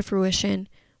bring to fruition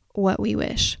what we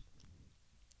wish.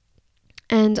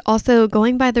 And also,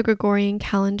 going by the Gregorian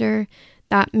calendar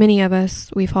that many of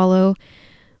us we follow,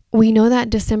 we know that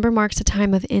December marks a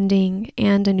time of ending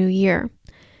and a new year.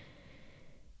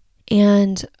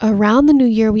 And around the new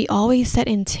year, we always set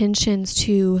intentions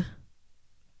to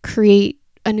create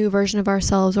a new version of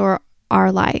ourselves or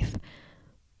our life.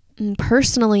 And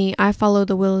personally, I follow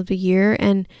the wheel of the year.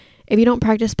 And if you don't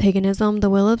practice paganism, the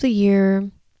wheel of the year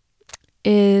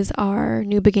is our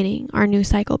new beginning, our new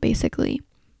cycle, basically.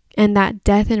 And that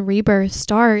death and rebirth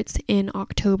starts in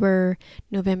October,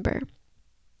 November.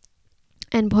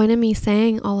 And point of me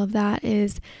saying all of that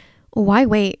is, why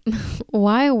wait?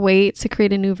 Why wait to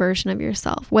create a new version of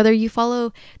yourself? Whether you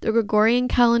follow the Gregorian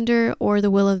calendar or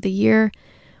the wheel of the year,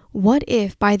 what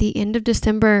if by the end of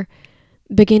December,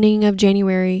 beginning of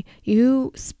January,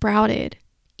 you sprouted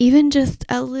even just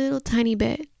a little tiny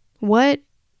bit? What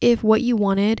if what you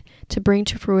wanted to bring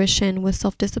to fruition with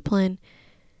self-discipline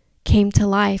came to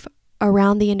life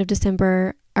around the end of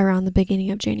December, around the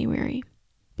beginning of January?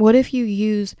 What if you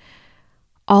use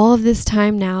all of this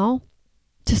time now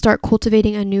to start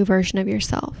cultivating a new version of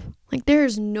yourself? Like,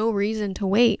 there's no reason to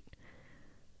wait.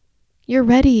 You're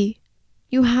ready.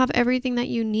 You have everything that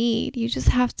you need. You just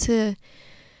have to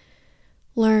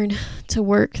learn to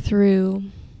work through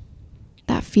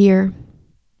that fear,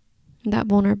 that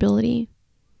vulnerability.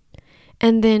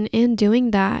 And then in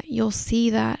doing that, you'll see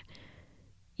that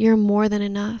you're more than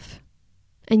enough.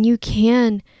 And you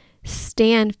can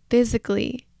stand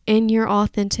physically in your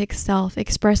authentic self,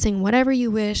 expressing whatever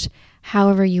you wish,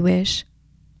 however you wish.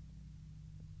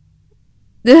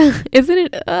 Isn't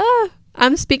it?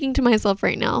 I'm speaking to myself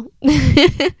right now.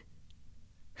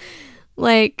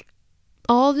 Like,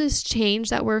 all this change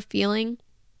that we're feeling,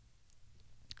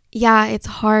 yeah, it's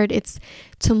hard. It's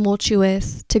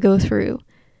tumultuous to go through.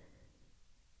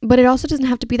 But it also doesn't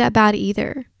have to be that bad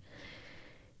either.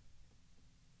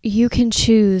 You can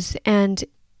choose, and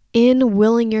in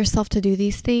willing yourself to do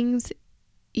these things,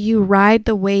 you ride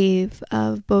the wave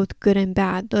of both good and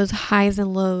bad, those highs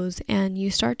and lows, and you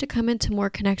start to come into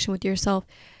more connection with yourself.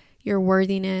 your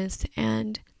worthiness,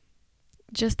 and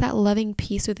just that loving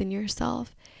peace within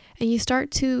yourself. And you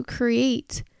start to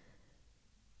create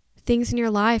things in your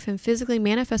life and physically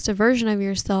manifest a version of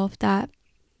yourself that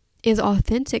is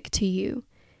authentic to you.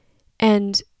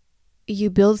 And you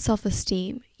build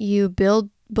self-esteem. You build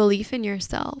belief in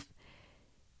yourself.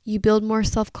 You build more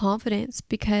self-confidence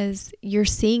because you're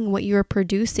seeing what you're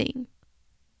producing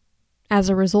as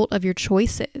a result of your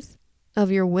choices, of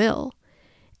your will.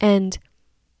 And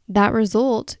that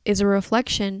result is a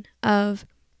reflection of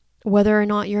whether or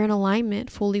not you're in alignment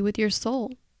fully with your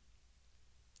soul.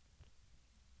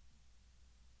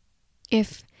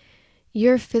 If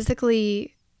you're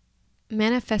physically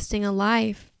manifesting a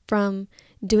life from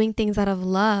doing things out of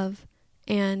love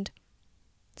and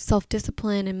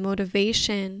self-discipline and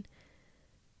motivation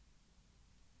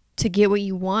to get what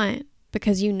you want,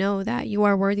 because you know that you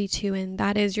are worthy to, and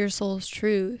that is your soul's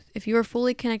truth. If you are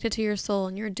fully connected to your soul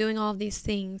and you're doing all of these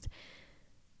things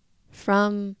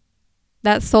from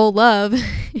that soul love,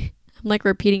 I'm like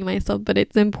repeating myself, but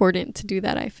it's important to do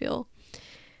that, I feel.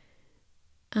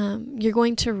 You're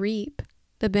going to reap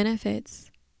the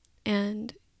benefits,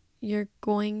 and you're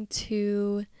going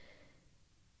to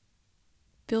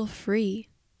feel free.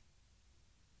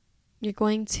 You're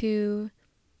going to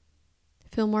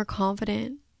feel more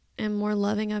confident and more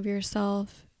loving of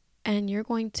yourself, and you're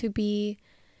going to be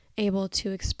able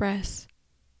to express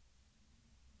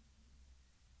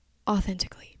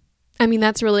authentically. I mean,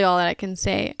 that's really all that I can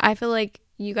say. I feel like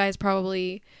you guys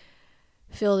probably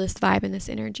feel this vibe and this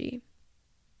energy.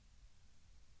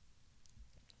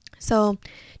 So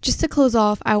just to close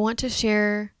off, I want to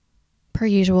share, per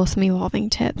usual, some evolving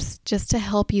tips just to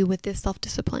help you with this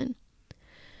self-discipline.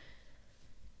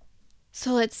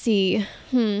 So let's see.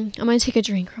 I'm going to take a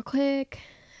drink real quick.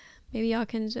 Maybe y'all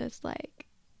can just like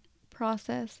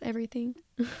process everything.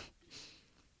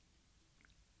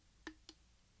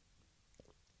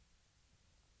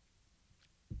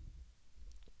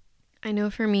 I know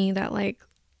for me that like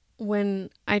when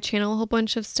I channel a whole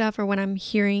bunch of stuff, or when I'm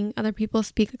hearing other people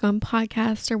speak like on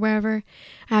podcasts or wherever,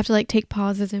 I have to like take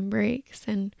pauses and breaks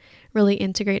and really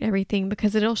integrate everything,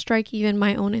 because it'll strike even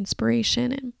my own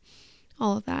inspiration and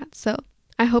all of that. So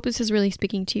I hope this is really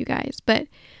speaking to you guys, but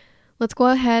let's go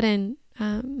ahead and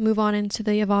move on into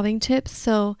the evolving tips.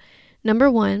 So number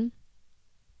 1,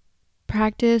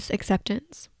 practice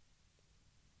acceptance.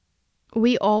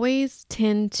 We always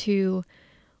tend to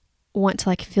want to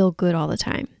like feel good all the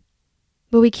time,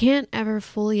 but we can't ever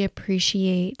fully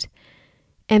appreciate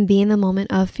and be in the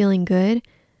moment of feeling good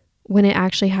when it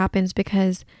actually happens,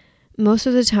 because most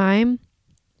of the time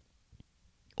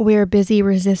we're busy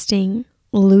resisting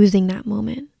losing that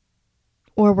moment,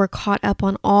 or we're caught up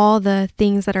on all the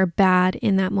things that are bad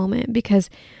in that moment because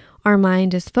our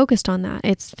mind is focused on that.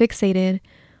 It's fixated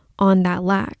on that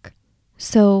lack.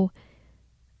 So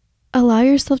allow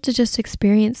yourself to just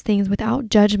experience things without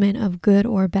judgment of good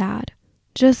or bad.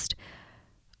 Just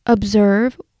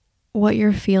observe what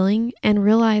you're feeling and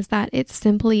realize that it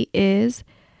simply is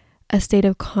a state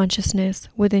of consciousness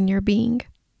within your being.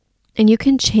 And you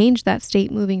can change that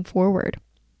state moving forward.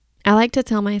 I like to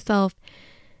tell myself,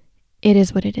 it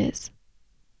is what it is.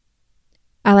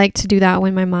 I like to do that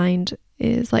when my mind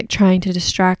is like trying to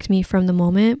distract me from the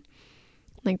moment,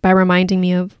 like by reminding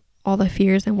me of all the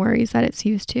fears and worries that it's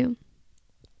used to.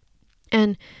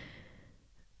 And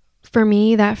for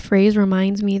me, that phrase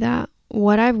reminds me that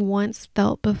what I've once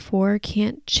felt before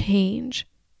can't change.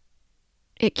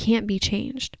 It can't be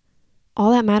changed.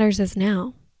 All that matters is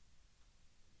now.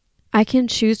 I can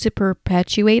choose to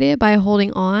perpetuate it by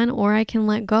holding on, or I can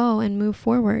let go and move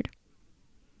forward.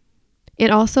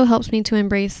 It also helps me to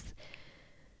embrace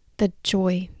the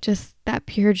joy, just that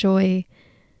pure joy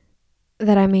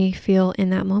that I may feel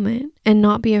in that moment, and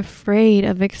not be afraid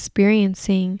of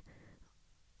experiencing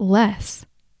less,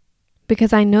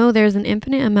 because I know there's an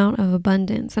infinite amount of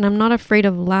abundance, and I'm not afraid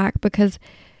of lack, because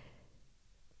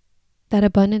that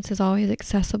abundance is always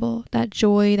accessible. That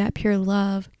joy, that pure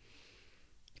love,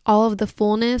 all of the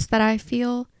fullness that I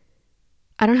feel,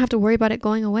 I don't have to worry about it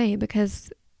going away,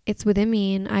 because it's within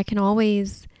me and I can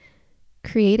always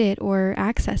create it or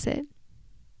access it.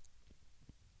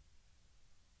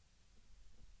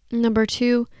 Number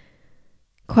 2,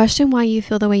 question why you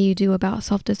feel the way you do about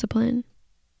self-discipline.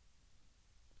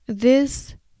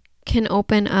 This can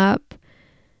open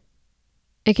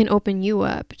you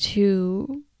up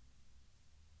to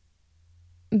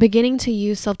beginning to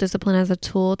use self-discipline as a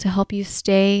tool to help you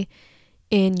stay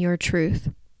in your truth.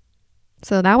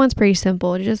 So that one's pretty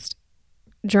simple. Just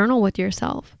journal with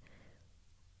yourself.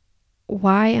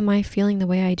 Why am I feeling the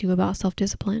way I do about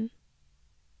self-discipline?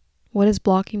 What is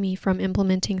blocking me from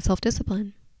implementing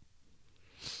self-discipline?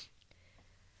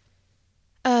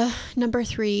 Number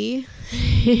 3,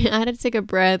 I had to take a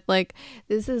breath. Like,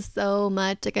 this is so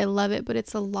much. Like, I love it, but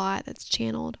it's a lot that's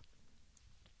channeled.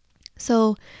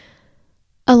 So,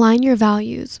 align your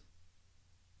values.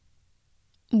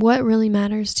 What really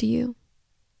matters to you?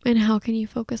 And how can you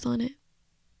focus on it?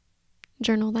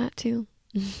 Journal that too.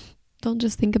 Don't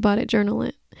just think about it, journal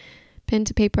it. Pen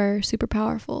to paper, super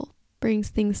powerful. Brings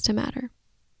things to matter.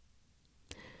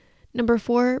 Number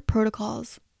 4,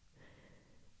 protocols.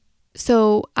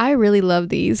 So I really love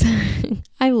these.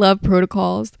 I love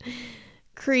protocols.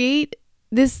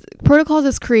 Protocols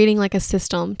is creating like a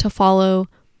system to follow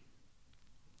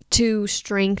to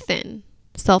strengthen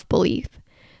self-belief.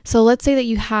 So let's say that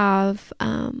you have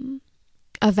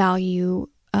a value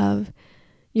of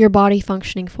your body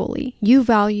functioning fully. You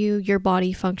value your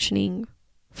body functioning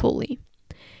fully.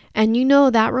 And you know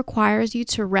that requires you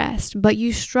to rest, but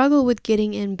you struggle with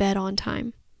getting in bed on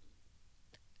time.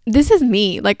 This is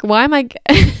me. Like, why am I...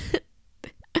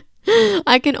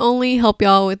 I can only help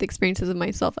y'all with experiences of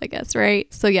myself, I guess,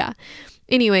 right? So yeah.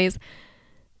 Anyways,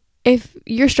 if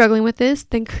you're struggling with this,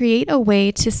 then create a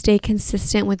way to stay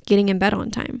consistent with getting in bed on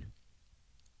time.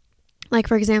 Like,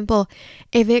 for example,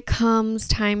 if it comes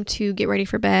time to get ready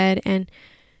for bed and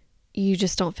you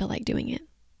just don't feel like doing it,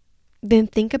 then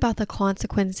think about the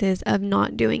consequences of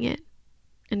not doing it.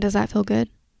 And does that feel good?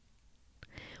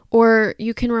 Or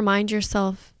you can remind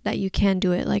yourself that you can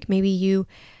do it. Like, maybe you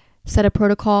set a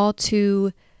protocol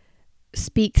to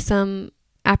speak some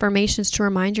affirmations to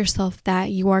remind yourself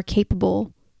that you are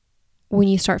capable when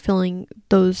you start feeling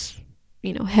those,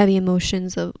 heavy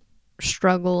emotions of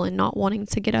struggle and not wanting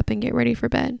to get up and get ready for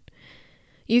bed.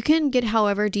 You can get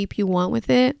however deep you want with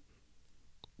it,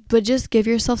 but just give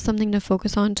yourself something to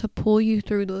focus on to pull you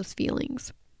through those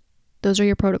feelings. Those are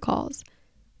your protocols.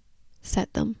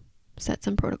 Set them. Set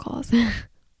some protocols.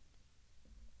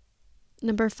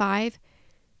 Number 5,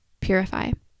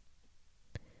 purify.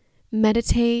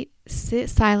 Meditate, sit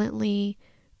silently,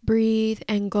 breathe,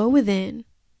 and go within.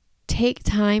 Take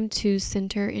time to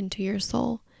center into your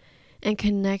soul and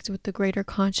connect with the greater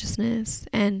consciousness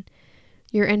and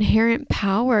your inherent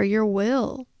power, your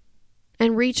will,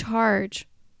 and recharge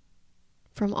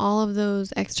from all of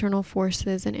those external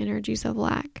forces and energies of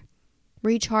lack.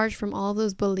 Recharge from all of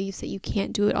those beliefs that you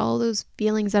can't do it, all those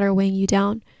feelings that are weighing you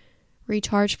down.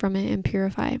 Recharge from it and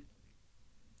purify.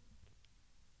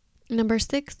 Number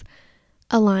 6,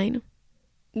 align.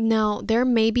 Now, there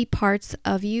may be parts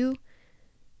of you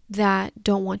that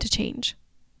don't want to change.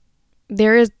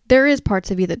 There is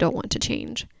parts of you that don't want to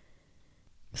change.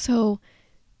 So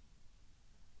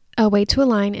a way to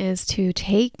align is to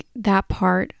take that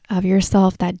part of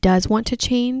yourself that does want to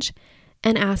change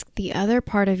and ask the other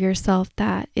part of yourself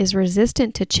that is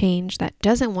resistant to change, that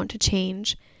doesn't want to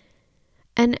change,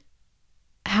 and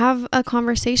have a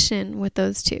conversation with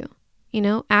those two.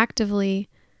 Actively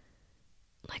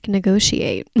like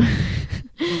negotiate.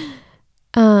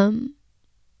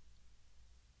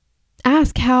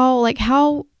 Ask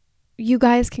how you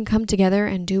guys can come together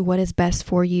and do what is best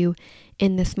for you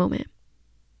in this moment.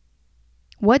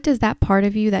 What does that part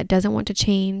of you that doesn't want to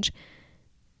change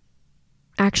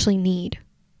actually need?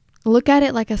 Look at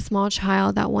it like a small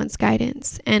child that wants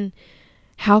guidance, and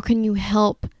how can you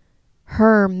help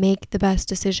her make the best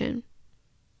decision?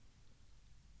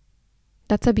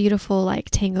 That's a beautiful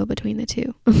tango between the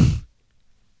two.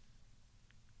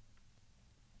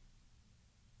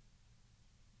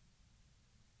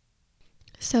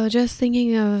 So just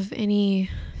thinking of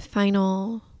any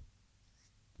final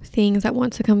things that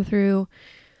want to come through.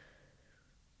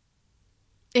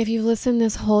 If you've listened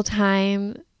this whole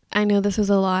time, I know this was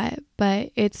a lot,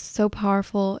 but it's so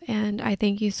powerful, and I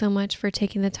thank you so much for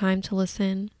taking the time to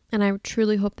listen, and I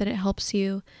truly hope that it helps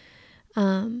you.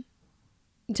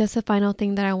 Just a final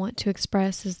thing that I want to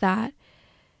express is that,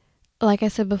 like I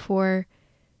said before,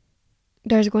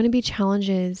 there's going to be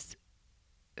challenges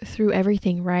through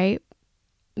everything, right?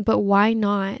 But why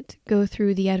not go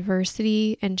through the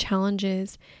adversity and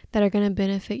challenges that are going to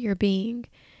benefit your being?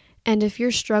 And if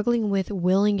you're struggling with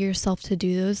willing yourself to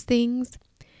do those things,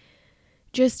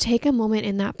 just take a moment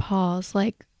in that pause.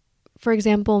 Like, for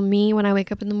example, me, when I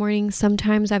wake up in the morning,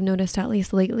 sometimes I've noticed, at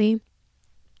least lately,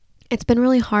 it's been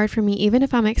really hard for me, even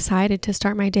if I'm excited to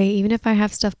start my day, even if I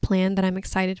have stuff planned that I'm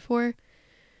excited for.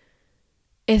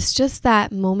 It's just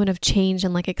that moment of change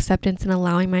and acceptance and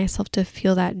allowing myself to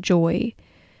feel that joy.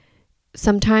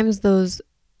 Sometimes those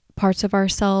parts of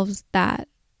ourselves that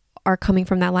are coming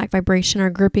from that lack vibration are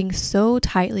gripping so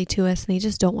tightly to us, and they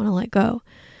just don't want to let go.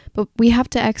 But we have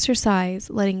to exercise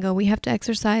letting go. We have to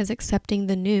exercise accepting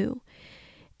the new.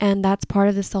 And that's part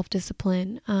of the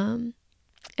self-discipline.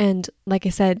 And like I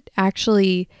said,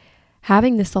 actually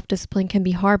having this self-discipline can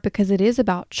be hard because it is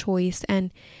about choice,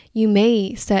 and you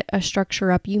may set a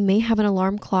structure up. You may have an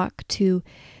alarm clock to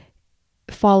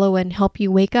follow and help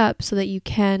you wake up so that you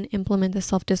can implement the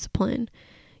self-discipline.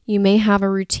 You may have a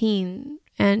routine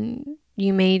and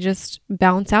you may just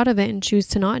bounce out of it and choose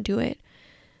to not do it.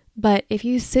 But if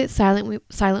you sit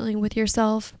silently with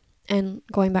yourself, and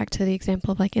going back to the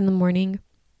example of like in the morning,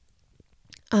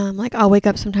 like I'll wake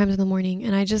up sometimes in the morning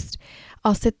and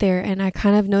I'll sit there and I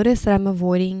kind of notice that I'm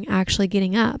avoiding actually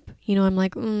getting up. I'm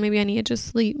like, maybe I need to just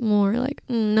sleep more. Like,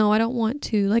 no, I don't want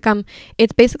to. Like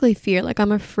it's basically fear. Like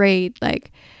I'm afraid,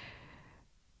 like,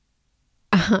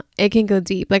 it can go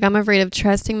deep. Like I'm afraid of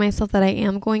trusting myself that I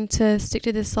am going to stick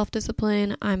to this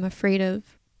self-discipline. I'm afraid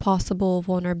of possible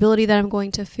vulnerability that I'm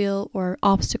going to feel or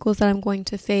obstacles that I'm going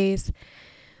to face.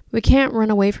 We can't run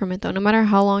away from it though. No matter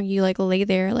how long you like lay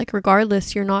there, like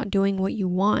regardless, you're not doing what you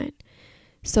want.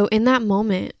 So in that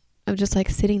moment of just like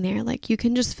sitting there, like you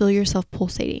can just feel yourself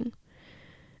pulsating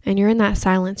and you're in that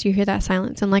silence. You hear that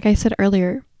silence. And like I said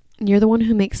earlier, you're the one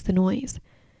who makes the noise.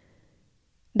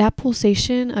 That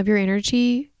pulsation of your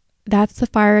energy, that's the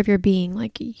fire of your being.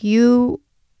 Like you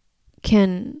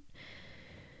can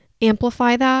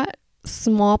amplify that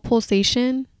small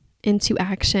pulsation into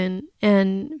action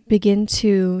and begin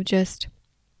to just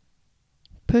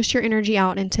push your energy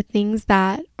out into things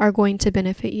that are going to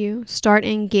benefit you. Start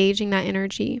engaging that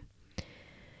energy.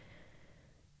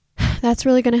 That's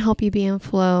really going to help you be in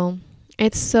flow.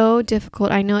 It's so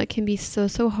difficult. I know it can be so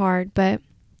hard, but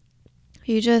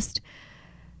you just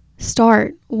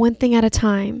start one thing at a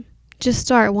time. Just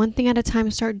start one thing at a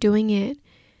time. Start doing it.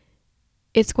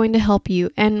 It's going to help you.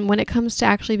 And when it comes to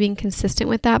actually being consistent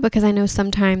with that, because I know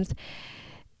sometimes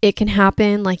it can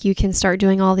happen, like you can start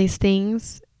doing all these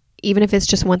things, even if it's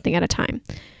just one thing at a time.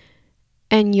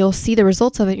 And you'll see the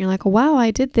results of it. And you're like, wow,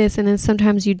 I did this. And then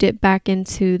sometimes you dip back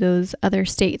into those other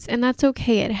states. And that's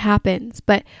okay. It happens.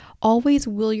 But always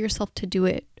will yourself to do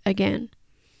it again.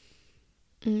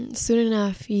 Soon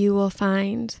enough, you will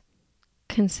find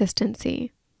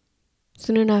consistency.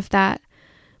 Soon enough, that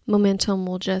momentum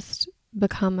will just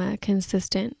become a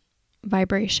consistent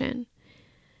vibration.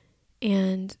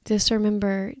 And just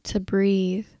remember to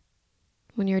breathe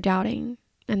when you're doubting,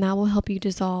 and that will help you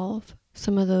dissolve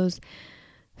some of those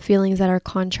feelings that are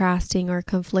contrasting or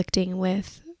conflicting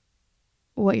with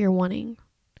what you're wanting.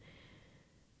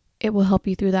 It will help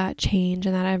you through that change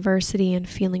and that adversity and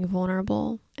feeling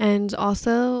vulnerable. And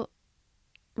also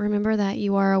remember that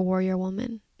you are a warrior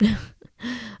woman.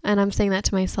 And I'm saying that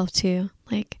to myself too.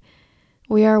 Like,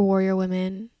 we are warrior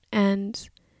women, and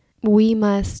we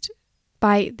must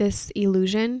fight this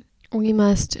illusion. We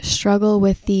must struggle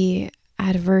with the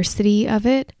adversity of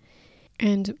it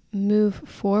and move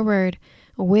forward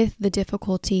with the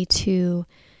difficulty to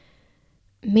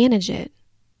manage it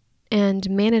and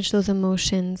manage those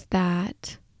emotions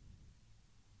that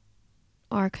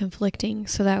are conflicting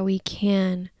so that we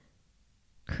can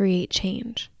create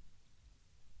change.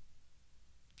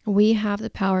 We have the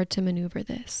power to maneuver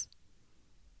this.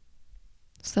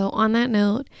 So on that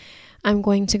note, I'm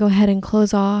going to go ahead and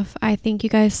close off. I thank you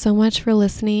guys so much for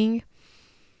listening.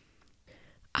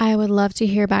 I would love to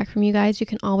hear back from you guys. You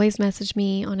can always message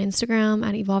me on Instagram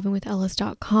at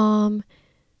evolvingwithellis.com.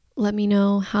 Let me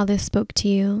know how this spoke to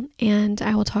you, and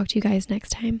I will talk to you guys next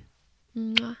time.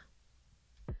 Mwah.